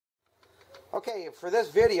Okay, for this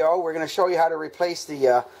video, we're going to show you how to replace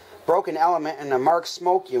the broken element in the Marx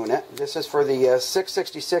smoke unit. This is for the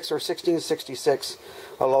 666 or 1666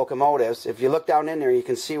 locomotives. If you look down in there, you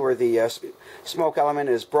can see where the smoke element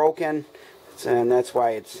is broken, and that's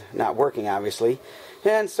why it's not working, obviously.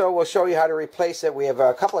 And so we'll show you how to replace it. We have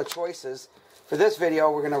a couple of choices. For this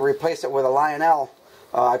video, we're going to replace it with a Lionel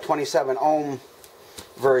 27 ohm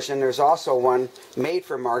version. There's also one made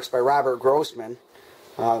for Marx by Robert Grossman.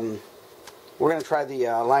 We're going to try the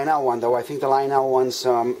Lionel one, though. I think the Lionel one's,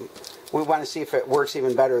 we want to see if it works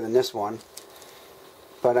even better than this one.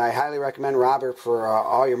 But I highly recommend Robert for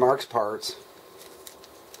all your Marx parts.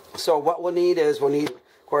 So what we'll need is, of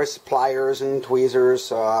course, pliers and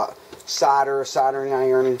tweezers, solder, soldering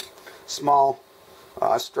iron, small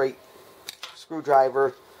straight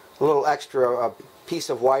screwdriver, a little extra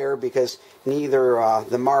piece of wire, because neither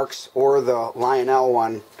the Marx or the Lionel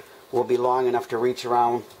one will be long enough to reach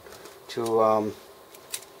around to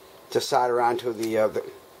solder onto the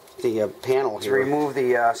panel here. To remove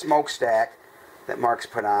the smokestack that Marx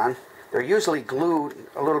put on. They're usually glued,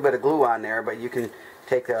 a little bit of glue on there, but you can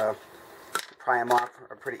pry them off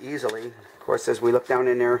pretty easily. Of course, as we look down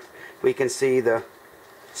in there, we can see the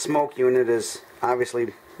smoke unit is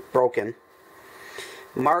obviously broken.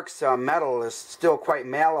 Marx metal is still quite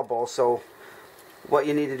malleable, so what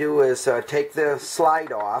you need to do is take the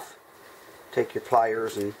slide off, take your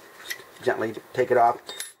pliers and gently take it off.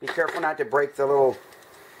 Be careful not to break the little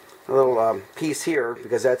piece here,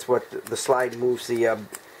 because that's what the slide moves the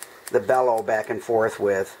bellow back and forth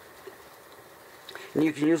with. And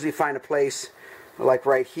you can usually find a place like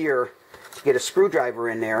right here to get a screwdriver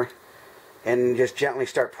in there and just gently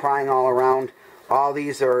start prying all around. All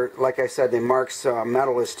these are, like I said, the Marx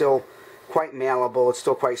metal is still quite malleable. It's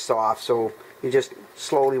still quite soft, so you just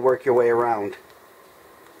slowly work your way around.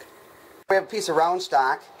 We have a piece of round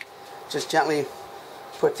stock. Just gently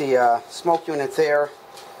put the smoke unit there.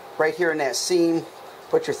 Right here in that seam,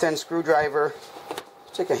 put your thin screwdriver.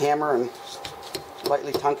 Take a hammer and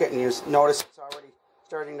lightly tunk it, and you notice it's already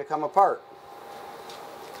starting to come apart.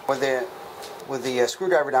 With the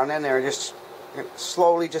screwdriver down in there, just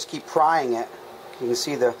slowly just keep prying it. You can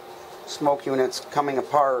see the smoke units coming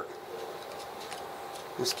apart.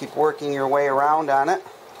 Just keep working your way around on it.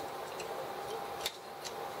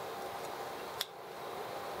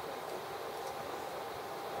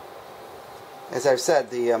 As I've said,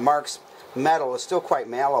 the Marx metal is still quite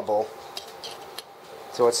malleable,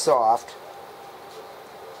 so it's soft.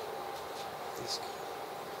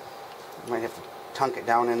 You might have to tunk it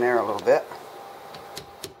down in there a little bit.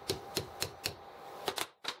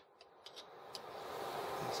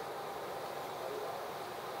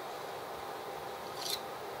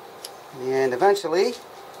 And eventually,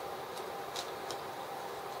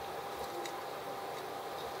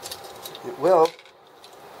 it will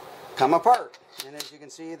come apart. And as you can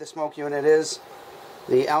see, the smoke unit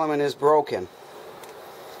the element is broken.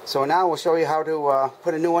 So now we'll show you how to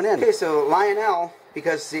put a new one in. Okay, so Lionel,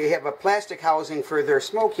 because they have a plastic housing for their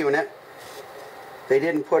smoke unit, they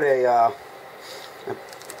didn't put an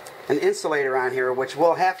insulator on here, which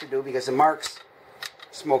we'll have to do because the Marx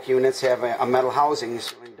smoke units have a metal housing,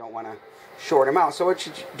 so you don't want to short them out. So what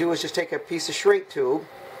you do is just take a piece of shrink tube,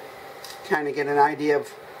 kind of get an idea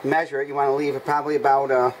of, measure it. You want to leave it probably about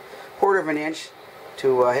a quarter of an inch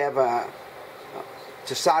to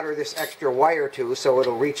to solder this extra wire to, so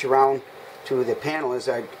it'll reach around to the panel, as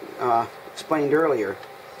I explained earlier.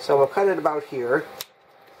 So we'll cut it about here,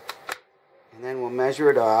 and then we'll measure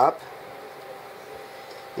it up,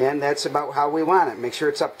 and that's about how we want it. Make sure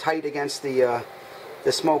it's up tight against the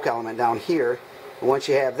smoke element down here. And once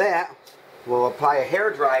you have that, we'll apply a hair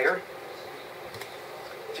dryer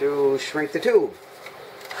to shrink the tube.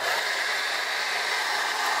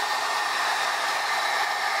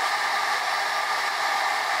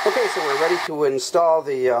 Okay, so we're ready to install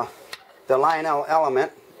the Lionel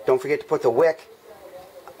element. Don't forget to put the wick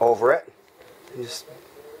over it. Just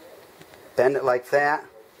bend it like that.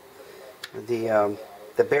 The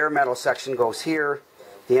bare metal section goes here.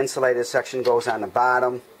 The insulated section goes on the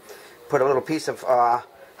bottom. Put a little piece of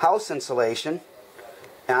house insulation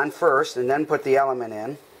on first, and then put the element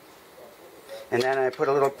in. And then I put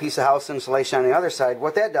a little piece of house insulation on the other side.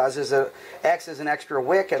 What that does is it acts as an extra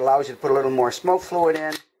wick. It allows you to put a little more smoke fluid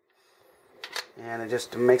in, and it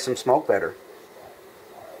just makes them smoke better.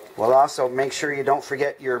 We'll also make sure you don't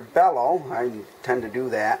forget your bellow. I tend to do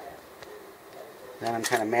that. Then I'm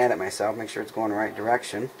kind of mad at myself. Make sure it's going the right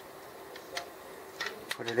direction.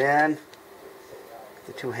 Put it in. Get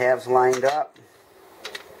the two halves lined up.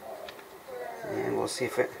 And we'll see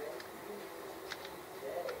if it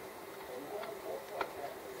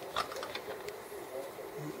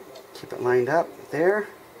Keep it lined up there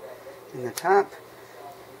in the top.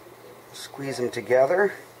 Squeeze them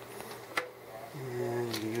together.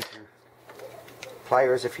 And you use your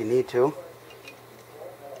pliers if you need to.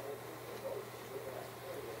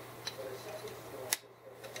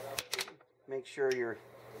 Make sure your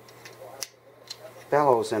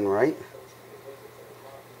bellows in right.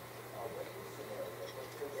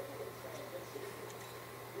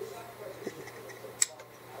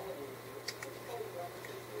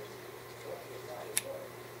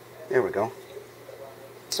 There we go.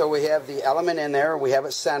 So we have the element in there, we have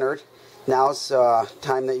it centered. Now it's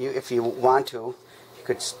time that you, if you want to, you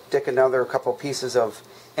could stick another couple pieces of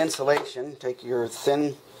insulation. Take your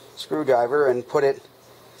thin screwdriver and put it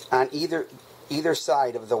on either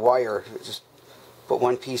side of the wire. Just put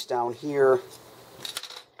one piece down here,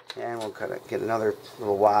 and we'll get another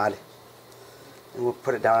little wad, and we'll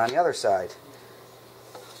put it down on the other side.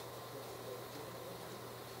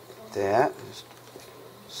 Like that. Just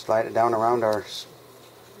slide it down around our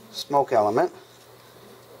smoke element,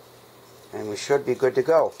 and we should be good to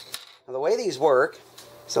go. Now the way these work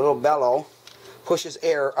is a little bellow pushes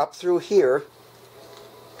air up through here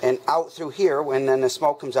and out through here, and then the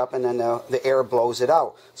smoke comes up and then the air blows it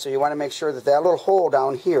out. So you want to make sure that that little hole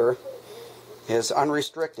down here is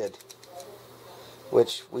unrestricted,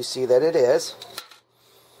 which we see that it is.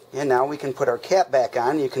 And now we can put our cap back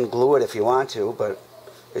on. You can glue it if you want to, but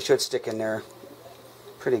it should stick in there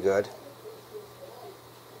pretty good.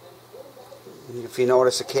 If you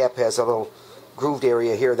notice, the cap has a little grooved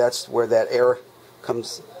area here. That's where that air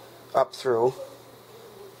comes up through.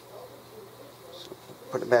 So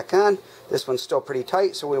put it back on. This one's still pretty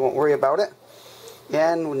tight, so we won't worry about it.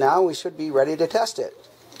 And now we should be ready to test it.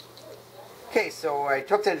 Okay, so I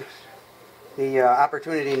took the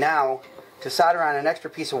opportunity now to solder on an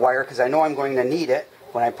extra piece of wire, because I know I'm going to need it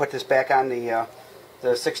when I put this back on the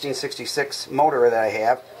 1666 motor that I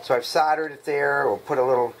have. So I've soldered it there. We'll put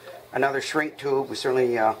another shrink tube. We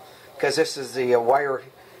certainly, because this is the wire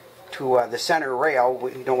to the center rail,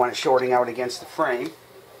 we don't want it shorting out against the frame.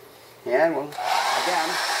 And we'll, again,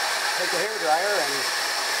 take the hairdryer and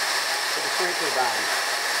put the shrink tube on.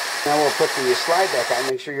 Now we'll put the slide back on.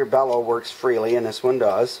 Make sure your bellow works freely, and this one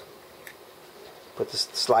does. Put the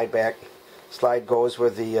slide back. Slide goes where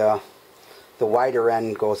the wider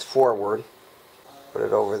end goes forward. Put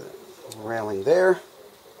it over the railing there.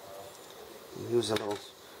 Use a little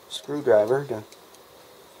screwdriver to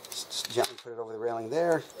just gently put it over the railing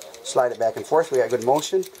there. Slide it back and forth. We got good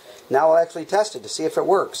motion. Now we'll actually test it to see if it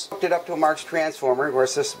works. Hooked it up to a Marx transformer. Of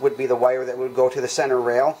course, this would be the wire that would go to the center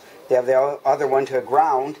rail. They have the other one to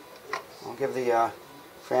ground. I'll give the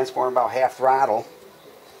transformer about half throttle,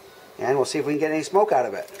 and we'll see if we can get any smoke out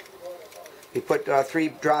of it. We put 3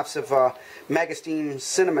 drops of Mega Steam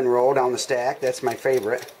cinnamon roll down the stack. That's my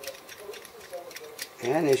favorite.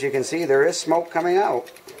 And as you can see, there is smoke coming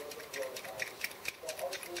out.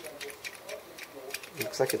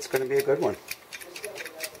 Looks like it's going to be a good one.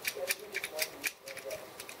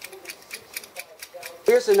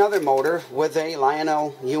 Here's another motor with a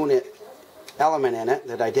Lionel unit element in it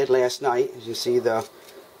that I did last night. As you see,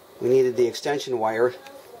 we needed the extension wire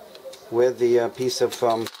with the piece of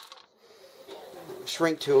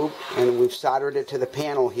shrink tube, and we've soldered it to the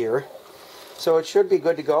panel here. So it should be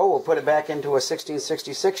good to go. We'll put it back into a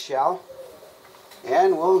 1666 shell,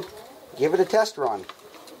 and we'll give it a test run.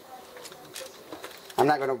 I'm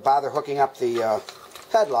not going to bother hooking up the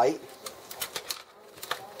headlight.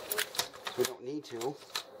 We don't need to.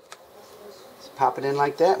 Just pop it in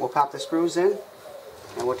like that. We'll pop the screws in,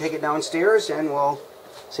 and we'll take it downstairs, and we'll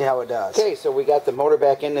see how it does. Okay, so we got the motor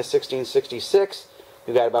back in the 1666.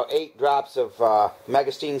 We've got about 8 drops of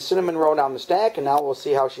Mega Steam cinnamon roll down the stack, and now we'll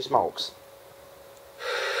see how she smokes.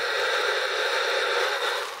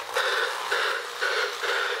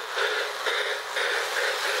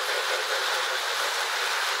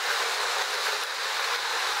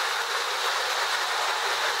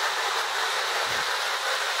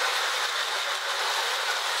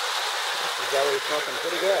 She's already smoking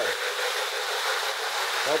pretty good.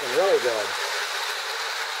 Smoking really good.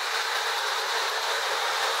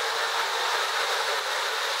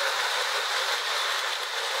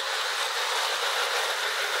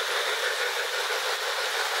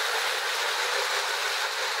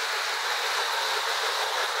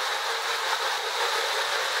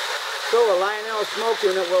 So a Lionel smoke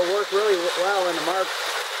unit will work really well in the Marx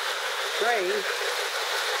train.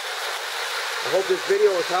 I hope this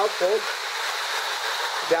video was helpful.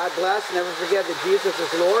 God bless. Never forget that Jesus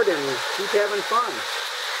is Lord, and keep having fun.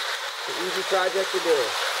 It's an easy project to do.